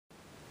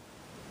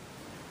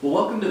Well,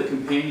 welcome to the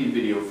companion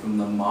video from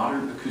the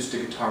Modern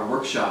Acoustic Guitar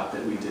Workshop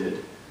that we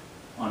did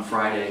on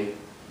Friday,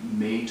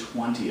 May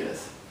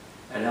 20th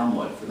at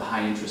Elmwood for the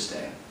High Interest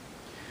Day.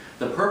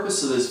 The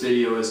purpose of this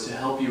video is to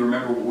help you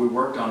remember what we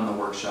worked on in the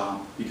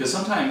workshop, because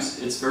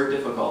sometimes it's very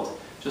difficult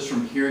just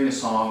from hearing a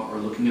song or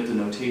looking at the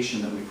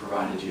notation that we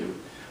provided you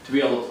to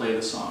be able to play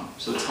the song.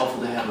 So it's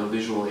helpful to have a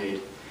visual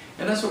aid.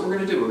 And that's what we're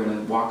going to do. We're going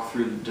to walk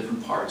through the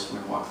different parts. We're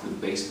going to walk through the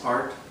bass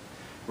part.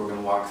 We're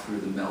going to walk through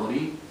the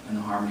melody and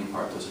the harmony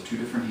part. Those are two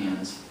different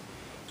hands,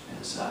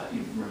 as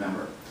you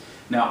remember.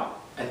 Now,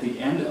 at the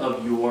end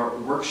of your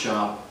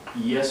workshop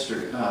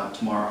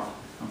tomorrow,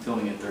 I'm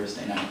filming it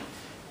Thursday night.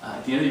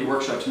 At the end of your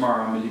workshop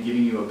tomorrow, I'm going to be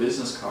giving you a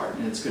business card,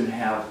 and it's going to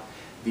have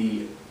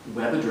the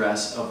web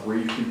address of where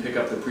you can pick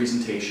up the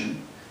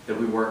presentation that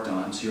we worked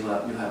on. So you'll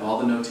have all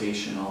the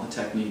notation, all the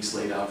techniques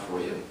laid out for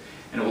you.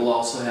 And it will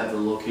also have the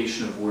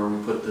location of where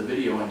we put the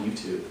video on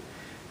YouTube.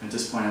 And at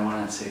this point, I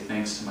want to say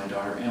thanks to my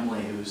daughter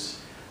Emily, who's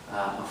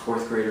a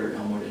fourth grader at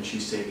Elmwood, and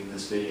she's taking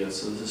this video,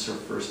 so this is her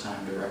first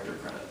time director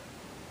credit.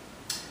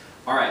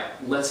 All right,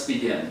 let's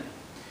begin.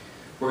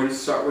 We're going to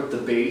start with the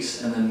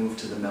bass and then move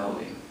to the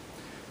melody.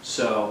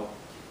 So,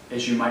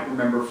 as you might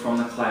remember from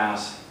the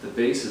class, the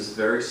bass is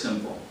very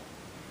simple,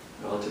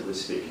 relatively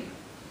speaking.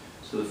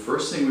 So the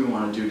first thing we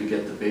want to do to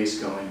get the bass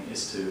going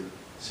is to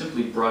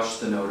simply brush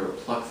the note or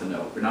pluck the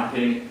note. We're not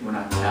hitting it, we're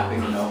not tapping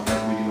the note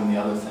like we do in the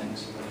other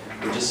things.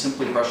 We're just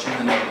simply brushing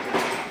the note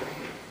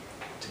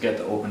to get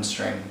the open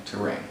string to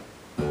ring.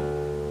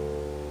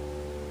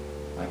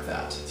 Like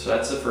that. So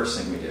that's the first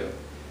thing we do.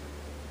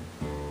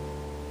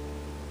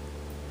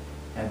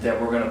 And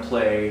then we're going to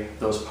play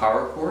those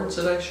power chords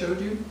that I showed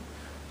you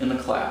in the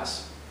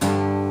class.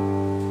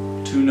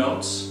 Two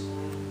notes,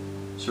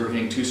 so we're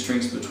hitting two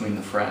strings between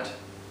the fret.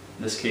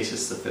 In this case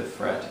it's the 5th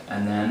fret,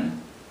 and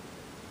then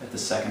at the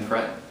 2nd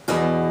fret,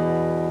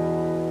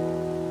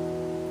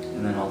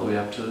 and then all the way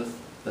up to the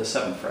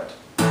 7th fret.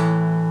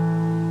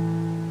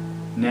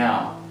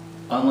 Now,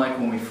 unlike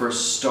when we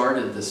first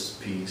started this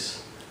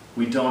piece,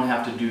 we don't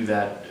have to do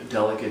that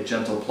delicate,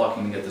 gentle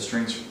plucking to get the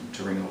strings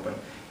to ring open.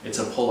 It's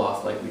a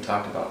pull-off like we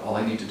talked about. All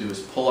I need to do is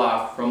pull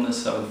off from the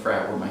 7th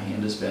fret where my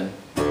hand has been,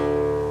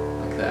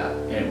 like that,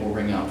 and it will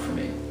ring out for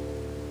me.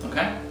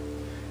 Okay?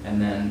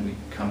 And then we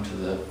come to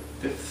the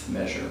 5th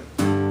measure.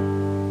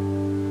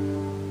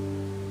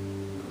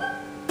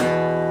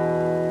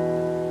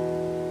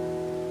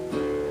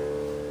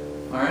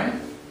 Alright?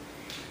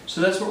 So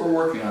that's what we're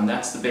working on.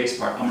 That's the bass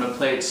part. I'm going to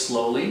play it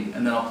slowly,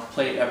 and then I'll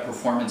play it at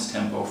performance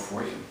tempo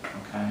for you.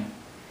 Okay?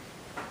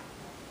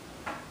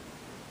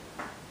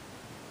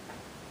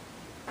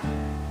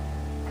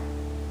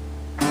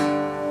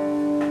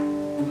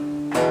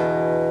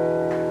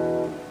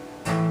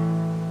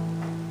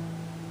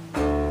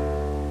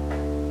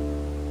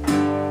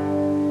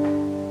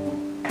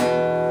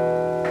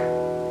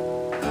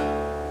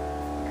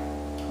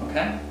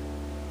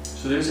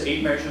 So there's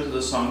 8 measures of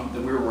the song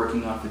that we were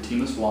working on,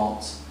 Fatima's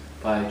Waltz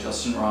by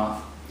Justin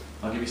Roth.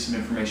 I'll give you some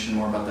information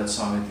more about that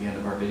song at the end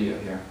of our video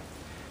here.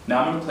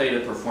 Now I'm going to play it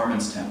at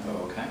performance tempo,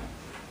 okay?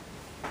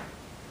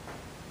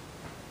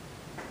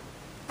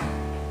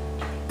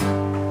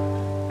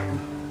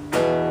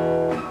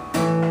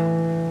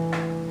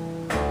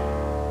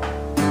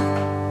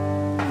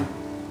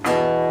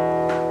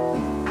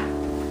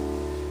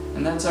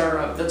 And that's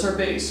our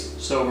bass.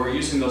 So we're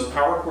using those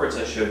power chords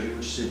I showed you,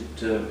 which is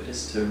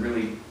to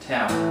really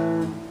tap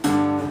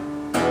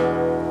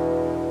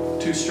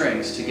two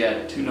strings to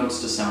get two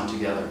notes to sound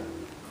together.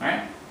 All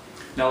right?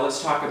 Now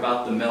let's talk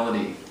about the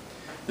melody.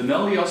 The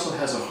melody also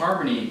has a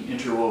harmony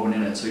interwoven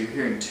in it, so you're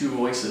hearing two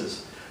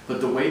voices.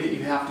 But the way that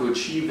you have to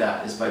achieve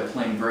that is by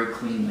playing very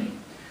cleanly.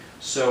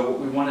 So what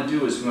we want to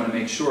do is we want to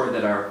make sure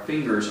that our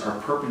fingers are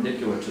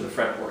perpendicular to the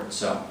fretboard.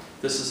 So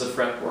this is a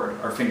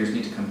fretboard. Our fingers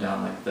need to come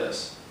down like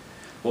this.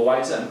 Well, why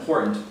is that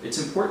important? It's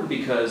important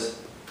because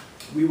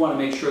we want to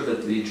make sure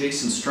that the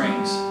adjacent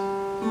strings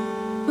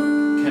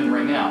can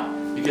ring out.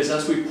 Because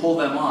as we pull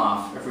them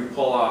off, if we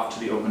pull off to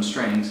the open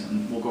strings,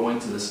 and we'll go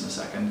into this in a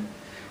second,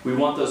 we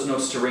want those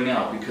notes to ring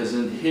out, because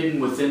hidden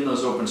within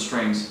those open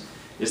strings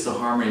is the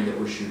harmony that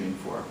we're shooting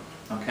for.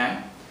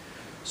 Okay?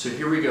 So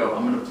here we go.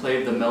 I'm going to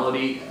play the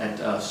melody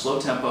at slow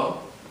tempo,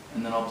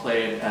 and then I'll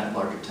play it at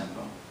larger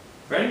tempo.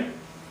 Ready?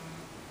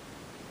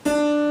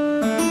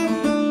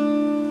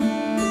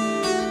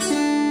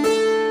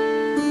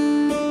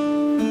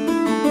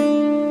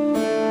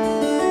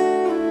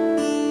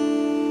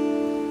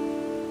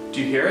 Do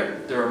you hear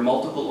it? There are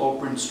multiple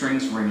open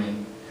strings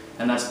ringing,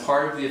 and that's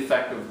part of the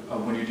effect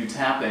of when you do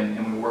tapping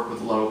and we work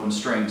with low open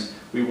strings.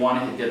 We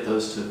want to get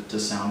those to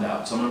sound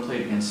out. So I'm going to play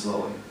it again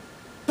slowly.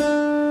 So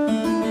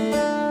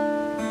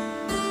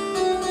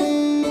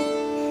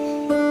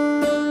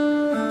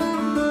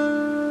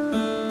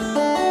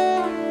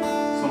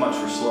much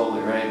for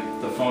slowly, right?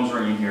 The phone's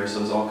ringing here, so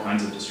there's all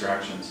kinds of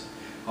distractions.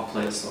 I'll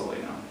play it slowly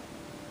now.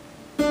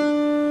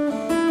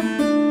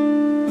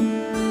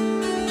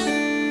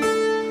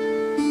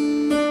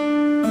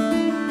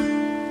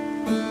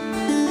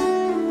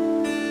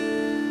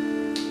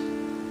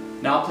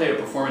 Now I'll play play a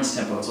performance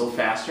tempo. It's a little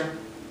faster.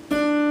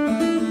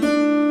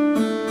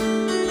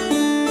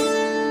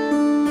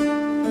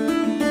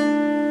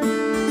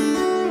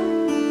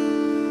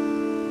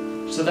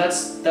 So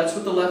that's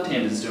what the left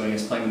hand is doing.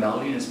 It's playing the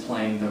melody and it's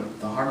playing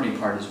the harmony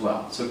part as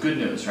well. So good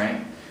news, right?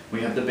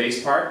 We have the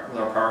bass part with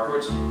our power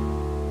chords.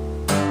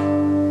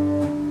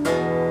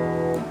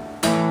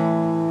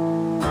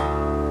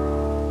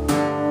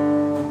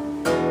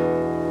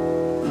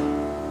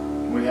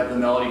 We have the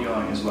melody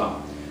going as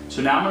well.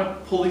 So now I'm going to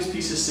pull these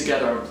pieces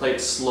together. I'm going to play it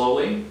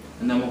slowly,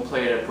 and then we'll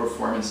play it at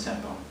performance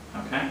tempo.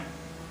 Okay?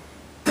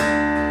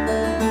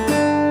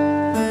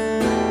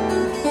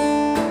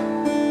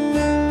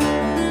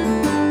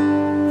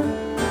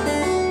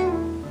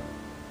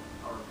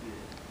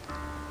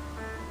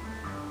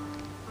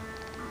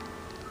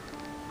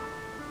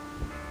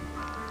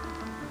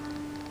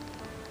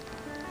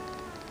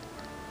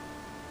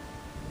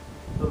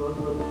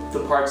 The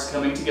parts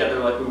coming together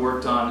like we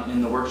worked on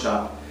in the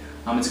workshop.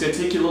 It's going to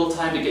take you a little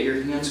time to get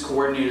your hands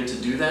coordinated to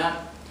do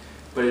that,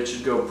 but it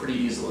should go pretty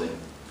easily.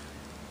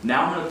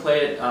 Now I'm going to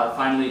play it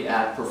finally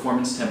at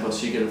performance tempo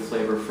so you get a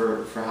flavor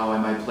for how I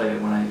might play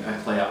it when I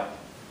play up.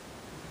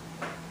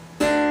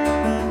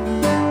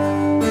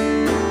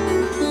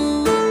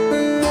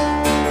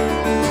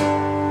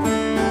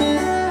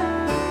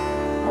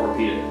 I'll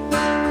repeat it.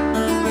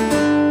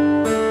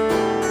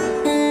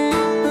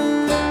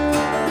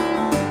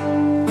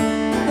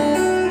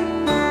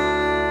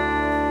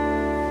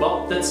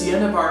 Well, that's the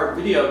end of our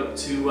video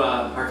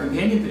our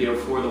companion video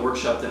for the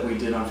workshop that we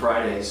did on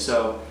Friday.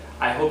 So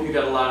I hope you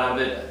got a lot out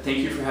of it. Thank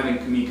you for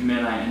having me come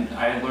in.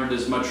 I learned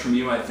as much from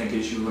you, I think,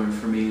 as you learned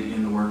from me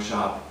in the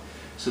workshop.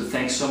 So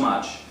thanks so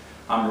much.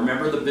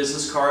 Remember, the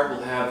business card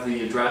will have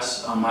the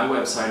address on my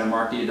website,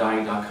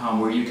 markdiodati.com,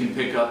 where you can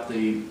pick up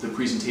the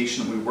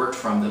presentation that we worked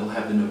from that'll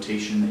have the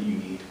notation that you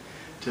need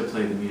to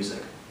play the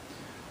music.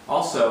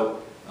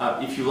 Also,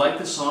 if you like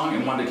the song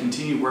and want to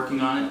continue working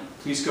on it,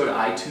 please go to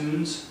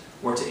iTunes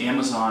or to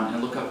Amazon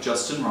and look up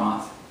Justin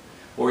Roth,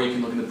 or you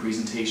can look in the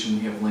presentation.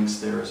 We have links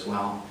there as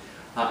well.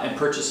 And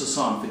purchase a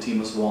song,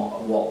 Fatima's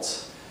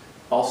Waltz.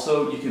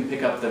 Also, you can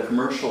pick up the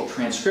commercial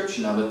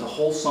transcription of it, the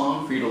whole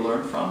song for you to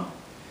learn from,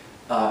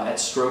 at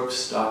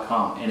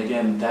strokes.com. And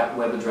again, that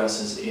web address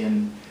is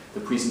in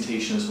the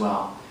presentation as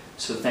well.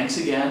 So thanks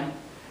again,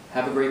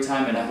 have a great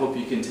time, and I hope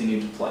you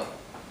continue to play.